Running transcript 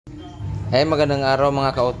Magandang araw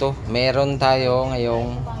mga ka-auto. Meron tayo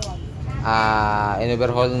ngayong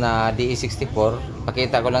overhaul na DE64.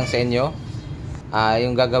 Pakita ko lang sa inyo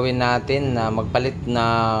yung gagawin natin na magpalit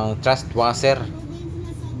ng thrust washer.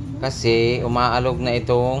 Kasi umaalog na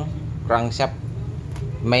itong crankshaft.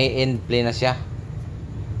 May end play na siya.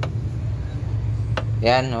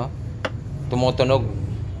 Yan, no? Tumutunog.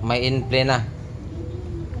 May end play na.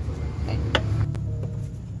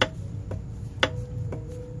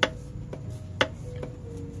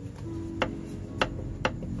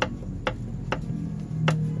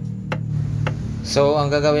 So,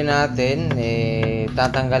 ang gagawin natin,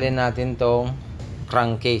 tatanggalin natin tong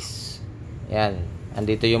crankcase. Yan.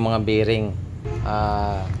 Andito yung mga bearing.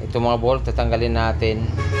 Itong mga bolt, tatanggalin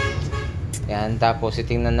natin. Yan. Tapos,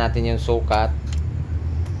 itingnan natin yung sukat.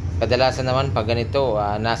 Kadalasan naman, pag ganito,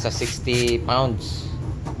 nasa 60 pounds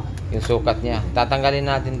yung sukat niya. Tatanggalin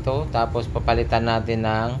natin to. Tapos, papalitan natin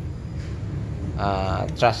ng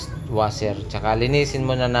thrust washer. Tsaka, linisin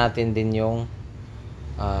muna natin din yung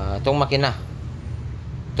itong makina.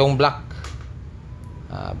 Itong block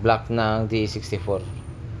ng DE64.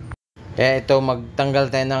 Ito, magtanggal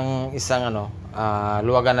tayo ng isang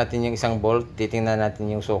luwagan natin yung isang bolt, titingnan natin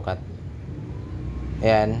yung sukat.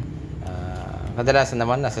 Ayan. Kadalasan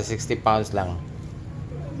naman nasa 60 pounds lang.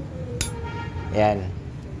 Ayan.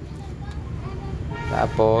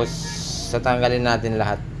 Tapos tatanggalin natin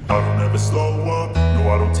lahat. I don't ever slow up, no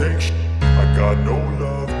I don't take shit. I got no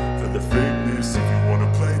love for the fakeness. If you wanna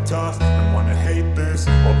play tough and wanna hate this,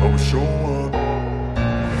 I'll always show up.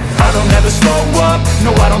 I don't ever slow up,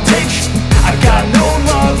 no I don't take shit. I got no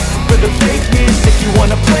love for the fakeness. If you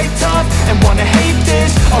wanna play tough and wanna hate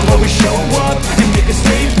this, I'll always show up and make a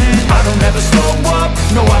statement. I don't ever slow up,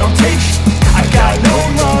 no I don't take shit. I got no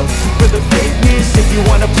love for the fakeness. If you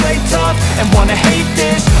wanna play tough and wanna hate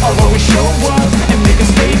this, I'll always show up and make a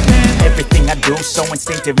statement. Everything I do so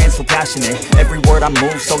instinctive and so passionate. Every word I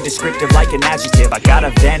move so descriptive like an adjective. I got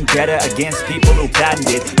a vendetta against people who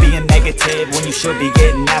patented being negative when you should be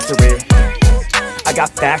getting after it. I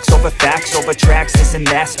got facts over tracks, this and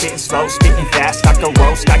that. Spitting slow, spitting fast. I could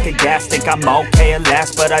roast, I could gas. Think I'm okay at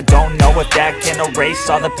last, but I don't know if that can erase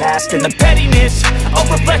all the past. And the pettiness, a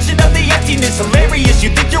reflection of the emptiness. Hilarious,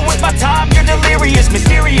 you think you're with my time, you're delirious.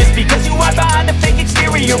 Mysterious, because you hide behind a fake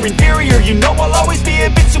exterior. Inferior, you know I'll always be a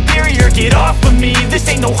bit superior. Get off of me, this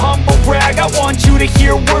ain't no humble brag. I want you to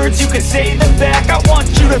hear words, you can say them back. I want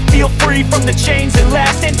you to feel free from the chains that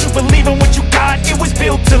last, and to believe in what you got, it was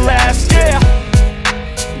built to last, yeah.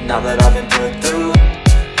 Now that I've been put through,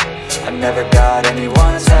 I never got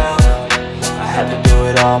anyone's help. I had to do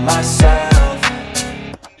it all myself.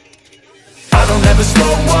 I don't ever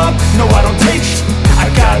slow up, no I don't take shit.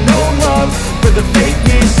 I got no love for the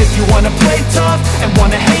fakeness. If you wanna play tough and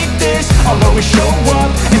wanna hate this, I'll always show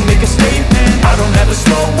up and make a statement. I don't ever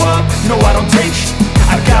slow up, no I don't take shit.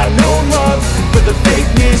 I got no love for the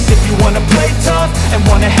fakeness. If you wanna play tough and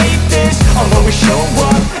wanna hate this, I'll always show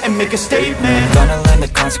up and make a statement. Gonna learn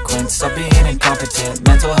the consequence of being incompetent.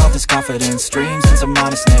 Mental health is confidence, dreams and some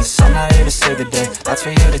honestness. I'm not here to save the day, that's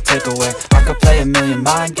for you to take away. I could play a million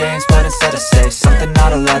mind games, but instead I say something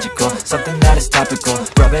not illogical, something that is topical.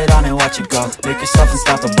 Rub it on and watch it go, make yourself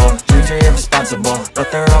unstoppable. Dreams are irresponsible,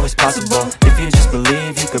 but they're always possible. If you just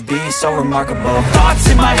believe, you could be so remarkable.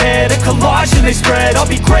 Thoughts in my head, a collage and they spread. I'll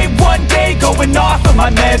be great one day, going off of my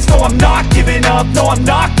meds. No, I'm not giving up, no, I'm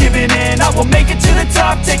not giving in. I will make it to the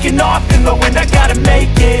top, taking off in the wind. I gotta make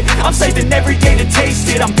it, I'm saving every day to taste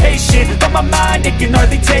it. I'm patient, but my mind, it can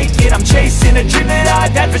hardly take it. I'm chasing a dream that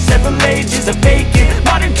I've had for several ages. A vacant,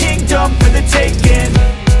 modern kingdom for the taking.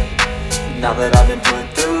 Now that I've been put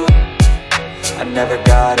through, I never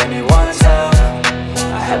got anyone's help.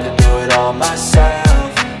 I had to do it all myself.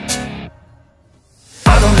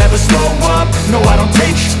 I don't ever slow up, no I don't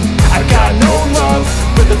take shit. I got no love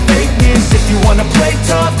for the fakeness. If you wanna play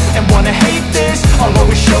tough and wanna hate this, I'll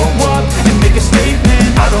always show up and make a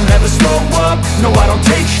statement. I don't ever slow up, no I don't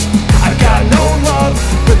take shit. I got no love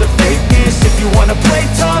for the fakeness. If you wanna play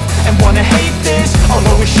tough and wanna hate this, I'll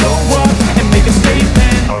always show up and make a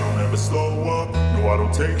statement. I don't ever slow up, no I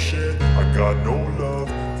don't take shit. I got no love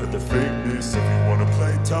for the fakeness. If you wanna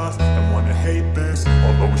play tough and wanna hate this,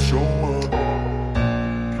 I'll always show up.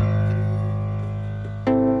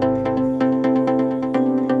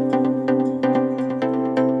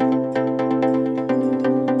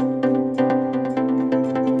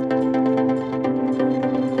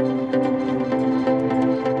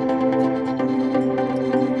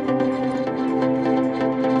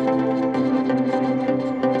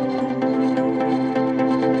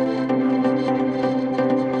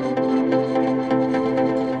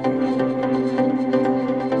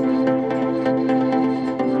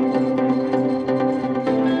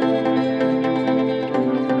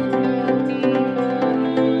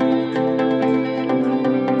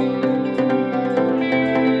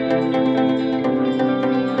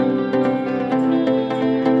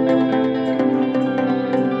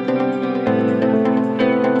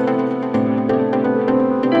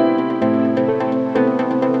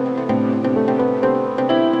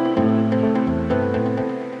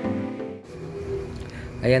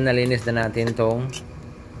 Ayan, nalinis na natin tong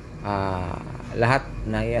lahat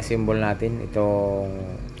na i-assemble natin, itong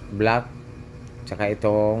block tsaka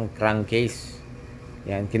itong crankcase.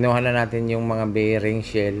 Yan, kinuha na natin yung mga bearing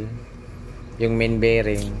shell, yung main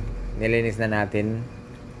bearing nilinis na natin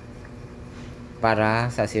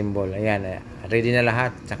para sa assemble. Ayan, ready na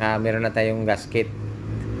lahat. Tsaka meron na tayong gasket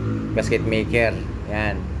maker.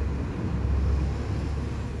 Yan,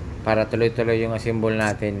 para tuloy-tuloy yung assemble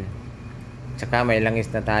natin. Tsaka may langis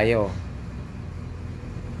na tayo.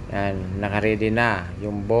 Yan, naka-ready na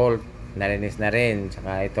yung bolt, nalinis na rin,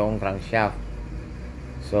 tsaka itong crankshaft.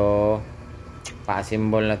 So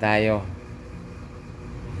pa-assemble na tayo.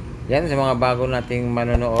 Yan, sa mga bago nating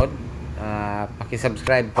manonood,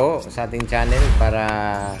 paki-subscribe po sa ating channel para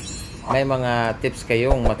may mga tips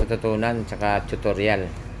kayong matututunan tsaka tutorial.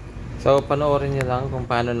 So panoorin niyo lang kung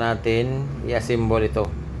paano natin i-assemble ito.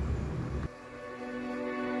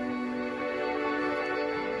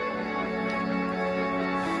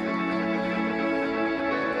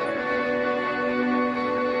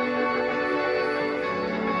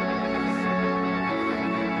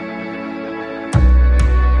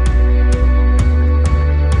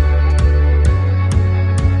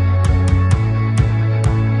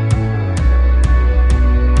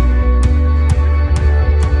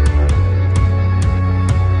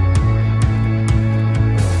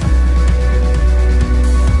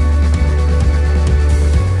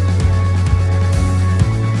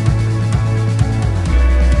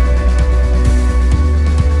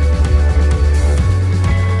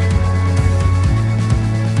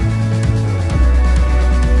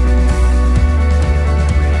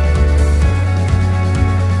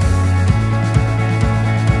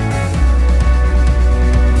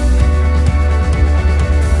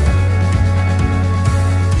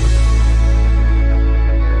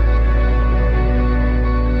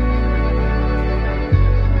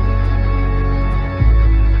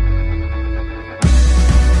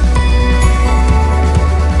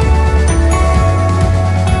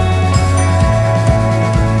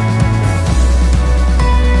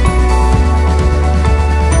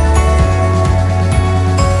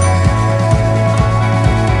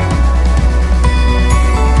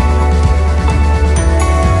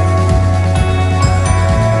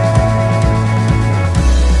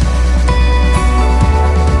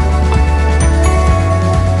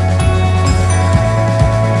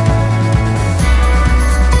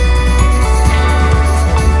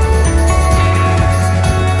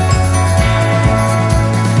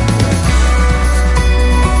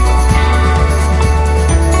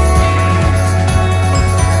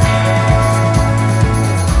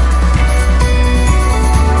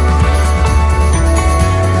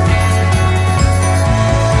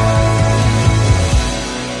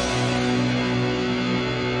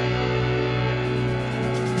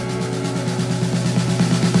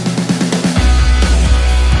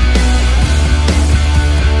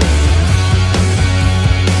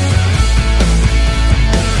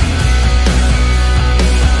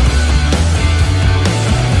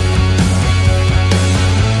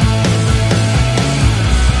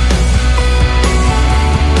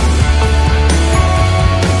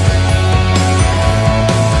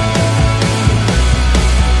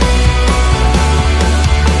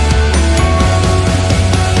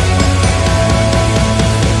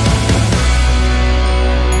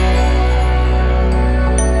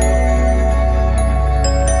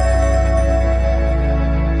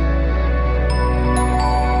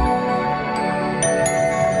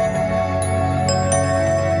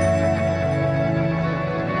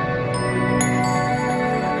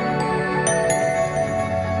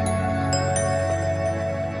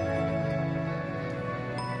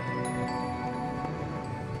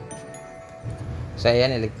 So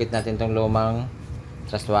ayan, iligpit natin tong lumang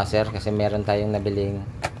truss washer kasi meron tayong nabiling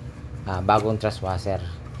bagong truss washer.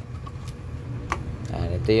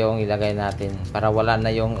 Yan, ito yung ilagay natin para wala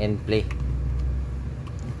na yung end play.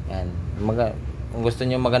 Yan, kung gusto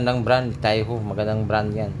niyo magandang brand, Taiho, magandang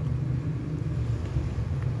brand yan.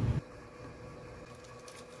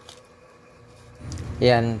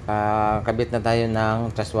 Yan, pakabit na tayo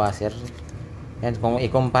ng truss washer. Yan, kung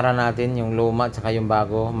ikumpara natin yung luma at saka yung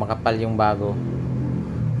bago, makapal yung bago.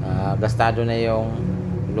 Gastado na yung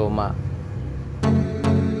luma.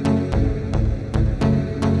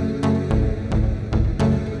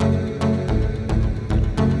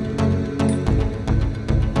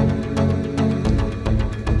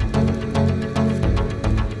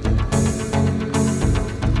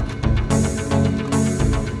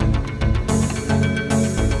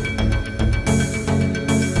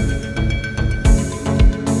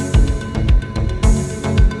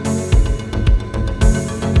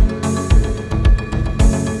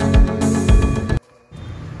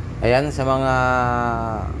 Ayan, sa mga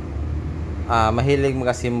mahilig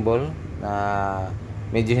magasimbol na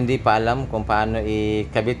medyo hindi pa alam kung paano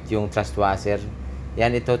ikabit yung thrust washer.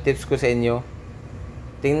 Yan, ito tips ko sa inyo.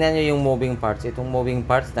 Tingnan nyo yung moving parts. Itong moving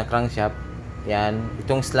parts na crankshaft. Yan,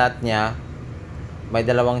 itong slot nya, may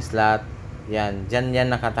dalawang slot. Yan, dyan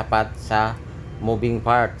yan nakatapat sa moving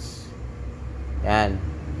parts. Yan.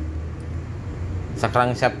 Sa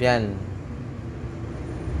crankshaft yan.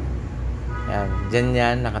 Yan, dyan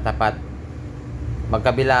yan nakatapat.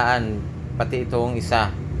 Magkabilaan, pati itong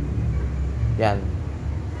isa. Yan.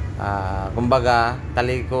 Kumbaga,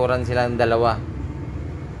 talikuran silang dalawa.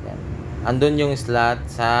 Yan. Andun yung slot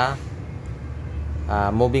sa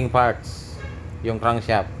moving parts, yung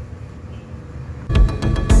crankshaft.